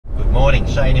morning,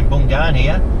 Shane in Bungan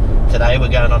here. Today we're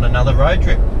going on another road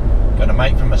trip. Got a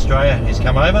mate from Australia who's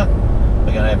come over.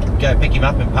 We're going to go pick him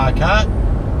up in Parkart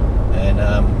and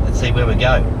let's see where we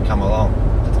go. Come along,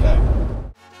 let's go.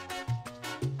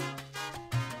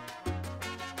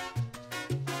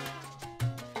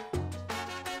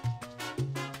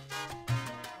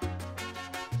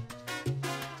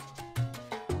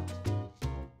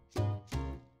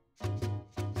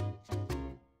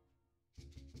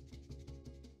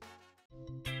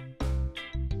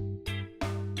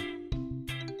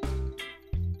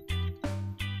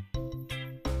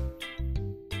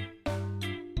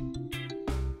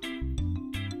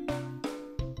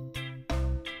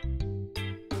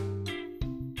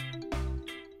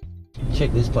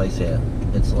 Check this place out.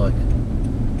 It's like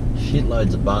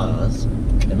shitloads of bars.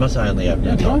 It must only open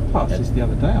at night. I drove past this the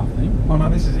other day, I think. Oh no,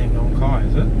 this is in Nong Khai,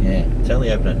 is it? Yeah, it's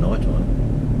only open at night time.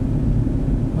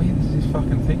 Oh yeah, this is this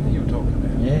fucking thing that you were talking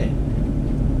about. Yeah.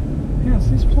 How's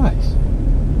this place?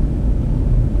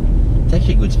 It's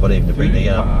actually a good spot even to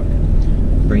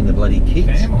bring the bloody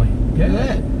kids. Family. Yeah. Look at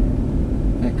that.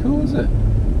 How cool is it?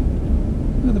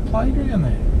 Look at the playground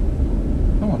there.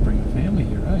 I might bring the family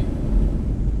here, eh?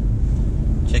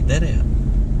 Check that out.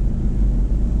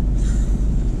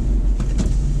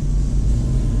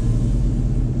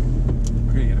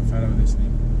 We're gonna get a photo of this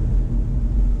thing.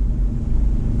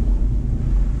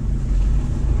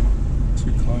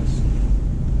 Too close.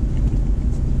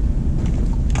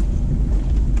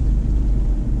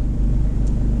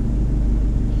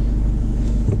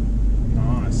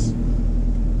 Nice.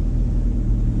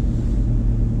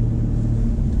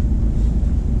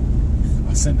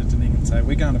 I send it to Nick and say,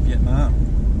 we're going to Vietnam.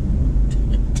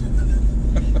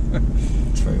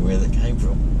 That's probably where that came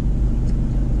from.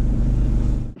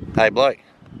 Hey bloke,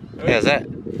 how's that?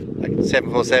 Like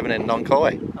 747 in Nong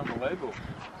Khai. Unbelievable.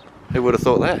 Who would have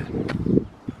thought that?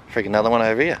 Freaking another one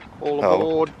over here. All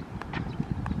aboard.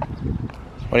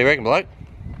 What do you reckon, bloke?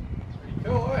 Pretty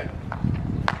cool, eh?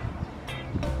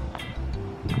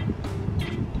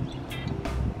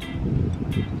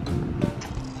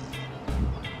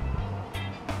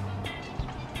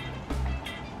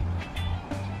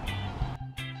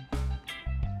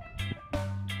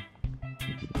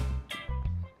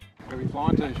 Where are we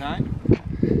flying to, Shane?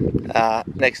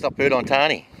 Next stop,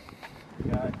 Tani.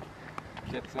 Okay.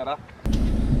 Jet set up.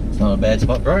 It's not a bad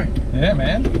spot, bro. Yeah,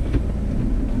 man.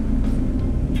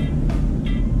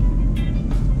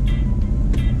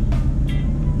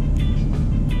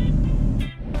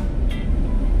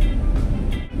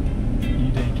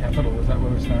 UD Capital, is that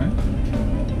where we're staying?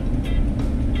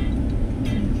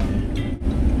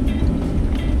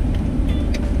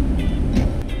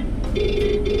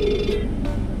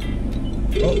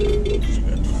 Oh,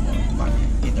 fuck,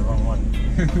 hit the wrong one.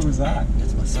 Who was that?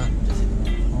 That's my son. Just hit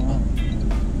the wrong one.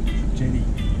 Oh. Jenny.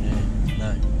 Yeah, no.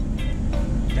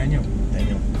 Daniel.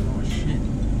 Daniel. Oh shit.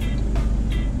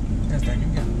 How's Daniel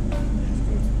going? That's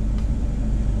good.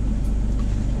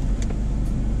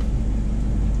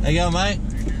 How you going, mate?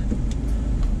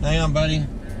 Hang on, buddy.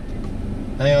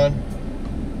 Hang on.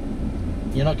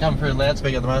 You're not coming through the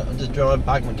loudspeaker at the moment. I'm just driving,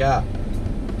 park my car.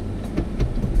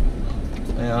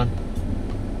 Hang on.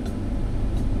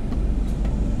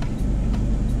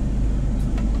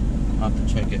 I'll have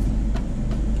to check it.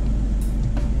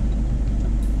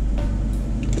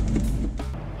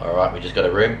 Alright, we just got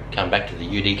a room. Come back to the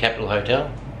UD Capital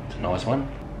Hotel. It's a nice one.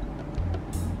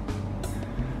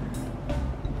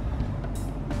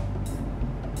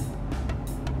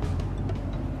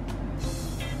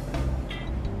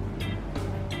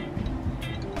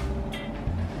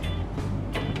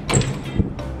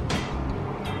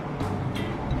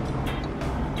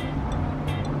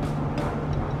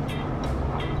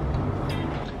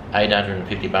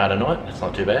 $850 baht a night, that's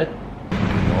not too bad.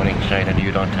 Good morning, Shane and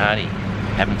Tani.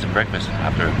 Having some breakfast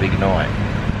after a big night.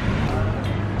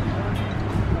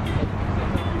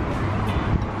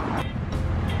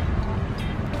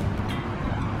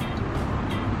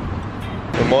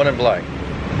 Good morning, bloke.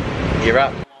 You're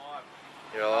up.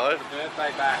 You're alive? Happy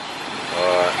birthday back.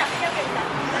 Alright.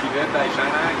 Happy birthday,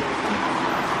 Shane.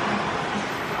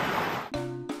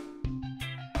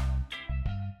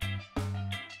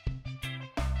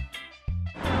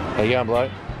 How you going,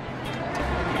 bloke?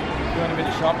 Doing a bit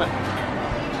of shopping.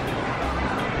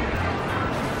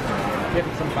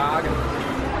 Getting some bargains.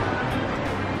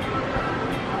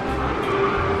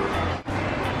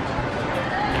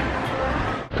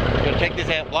 You gotta check this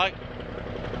out, bloke.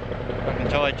 Fucking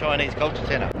Thai Chinese Culture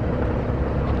Centre.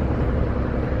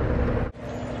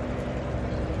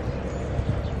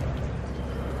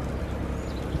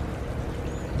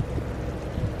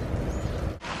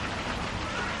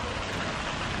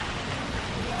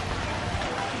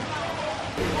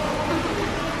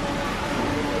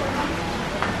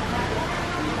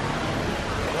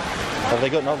 they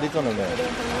got no lids on them there.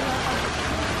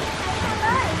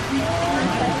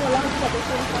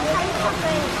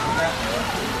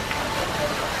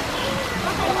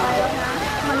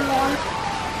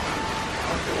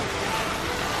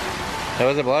 How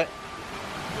was it, bloke?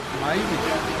 Amazing.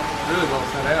 Really well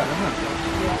set out, isn't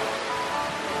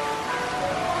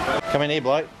it? Come in here,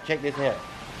 bloke. Check this out.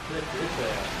 Check this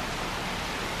out.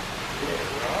 Yeah,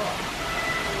 right.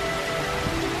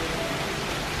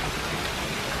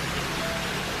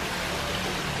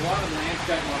 I haven't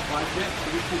landscaped my place yet, so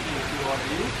this gives me a few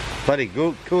ideas. Bloody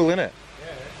cool, isn't it?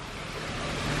 Yeah.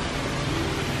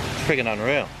 It's freaking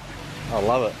unreal. I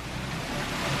love it.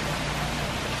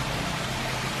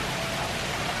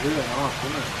 Really nice,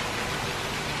 isn't it?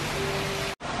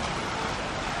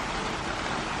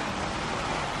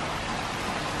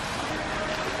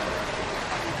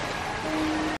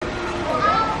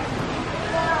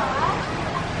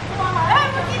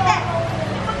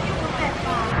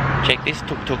 Check this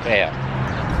tuk-tuk out.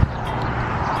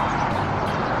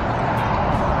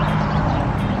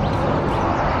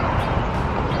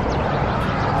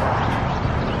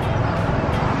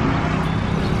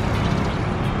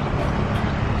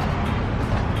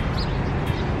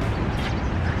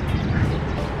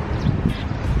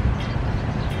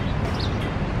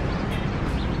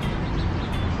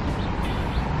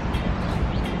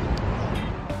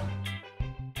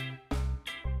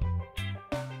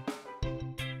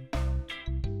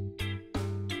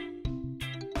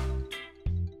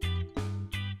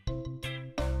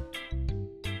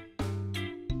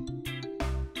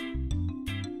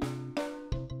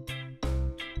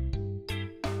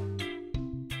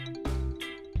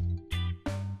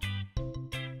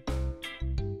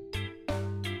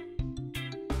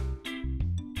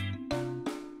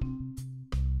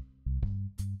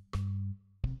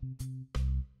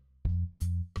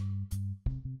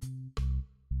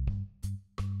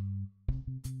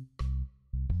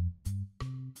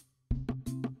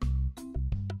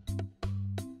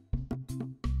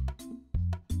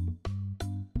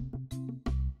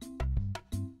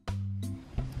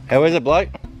 How is it, bloke?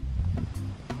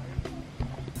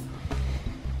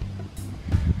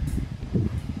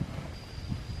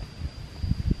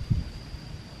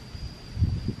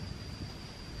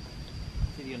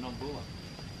 City of non-buller.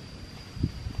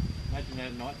 Imagine that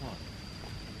at night time.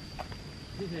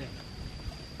 Yeah.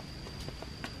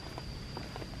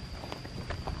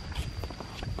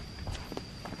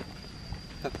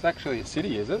 That's actually a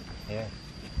city, is it? Yeah.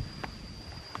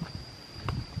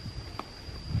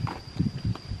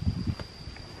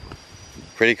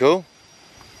 Pretty cool.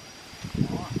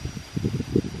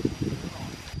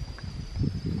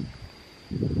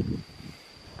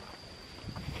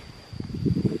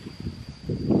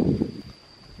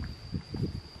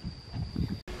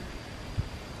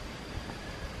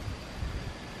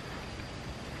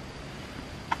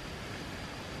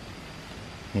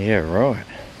 Yeah, right.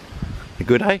 A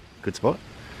good, eh? Good spot.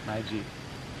 Magic.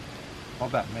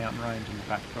 Love that mountain range in the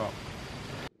backdrop.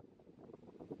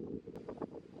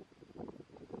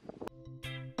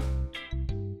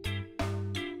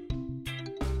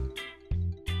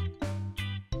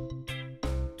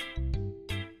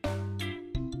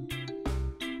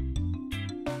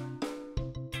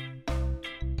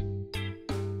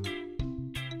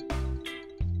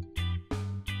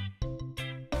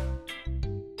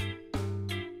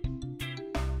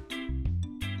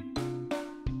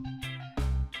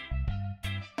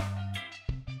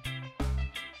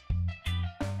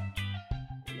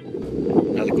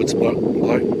 Another good spot,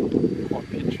 bloke. Quite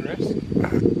picturesque.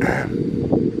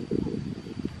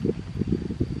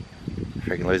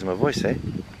 Freaking losing my voice there.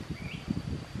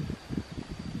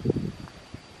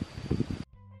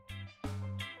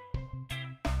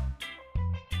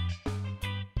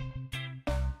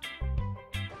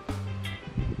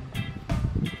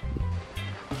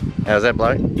 How's that,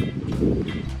 bloke?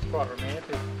 It's quite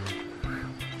romantic.